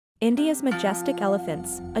India's majestic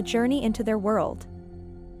elephants, a journey into their world.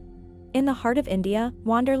 In the heart of India,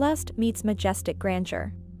 wanderlust meets majestic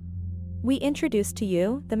grandeur. We introduce to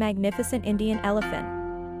you the magnificent Indian elephant.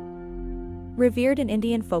 Revered in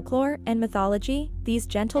Indian folklore and mythology, these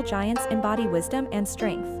gentle giants embody wisdom and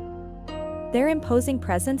strength. Their imposing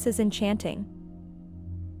presence is enchanting.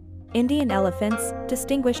 Indian elephants,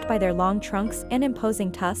 distinguished by their long trunks and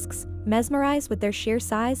imposing tusks, mesmerize with their sheer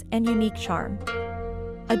size and unique charm.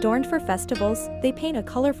 Adorned for festivals, they paint a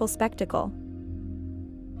colorful spectacle.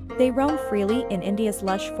 They roam freely in India's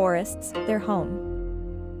lush forests, their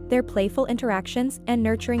home. Their playful interactions and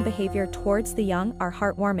nurturing behavior towards the young are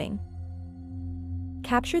heartwarming.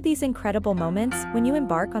 Capture these incredible moments when you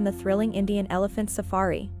embark on the thrilling Indian elephant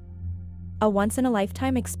safari. A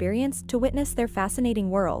once-in-a-lifetime experience to witness their fascinating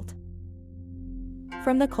world.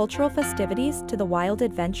 From the cultural festivities to the wild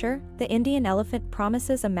adventure, the Indian elephant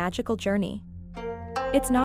promises a magical journey. It's not